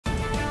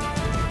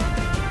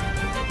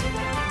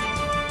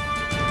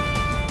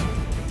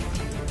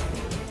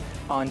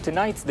On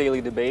tonight's Daily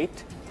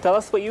Debate, tell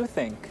us what you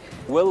think.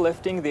 Will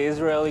lifting the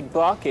Israeli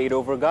blockade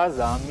over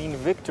Gaza mean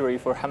victory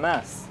for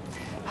Hamas?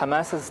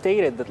 Hamas has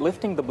stated that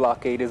lifting the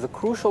blockade is a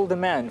crucial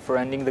demand for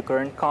ending the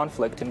current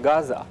conflict in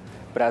Gaza.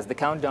 But as the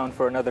countdown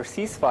for another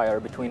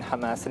ceasefire between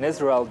Hamas and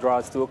Israel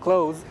draws to a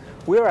close,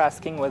 we are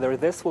asking whether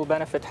this will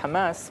benefit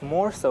Hamas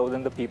more so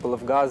than the people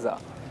of Gaza.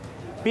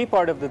 Be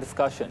part of the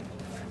discussion.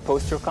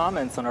 Post your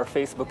comments on our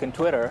Facebook and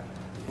Twitter,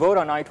 vote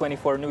on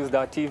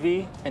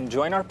i24news.tv, and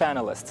join our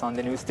panelists on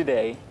the news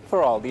today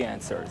for all the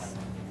answers.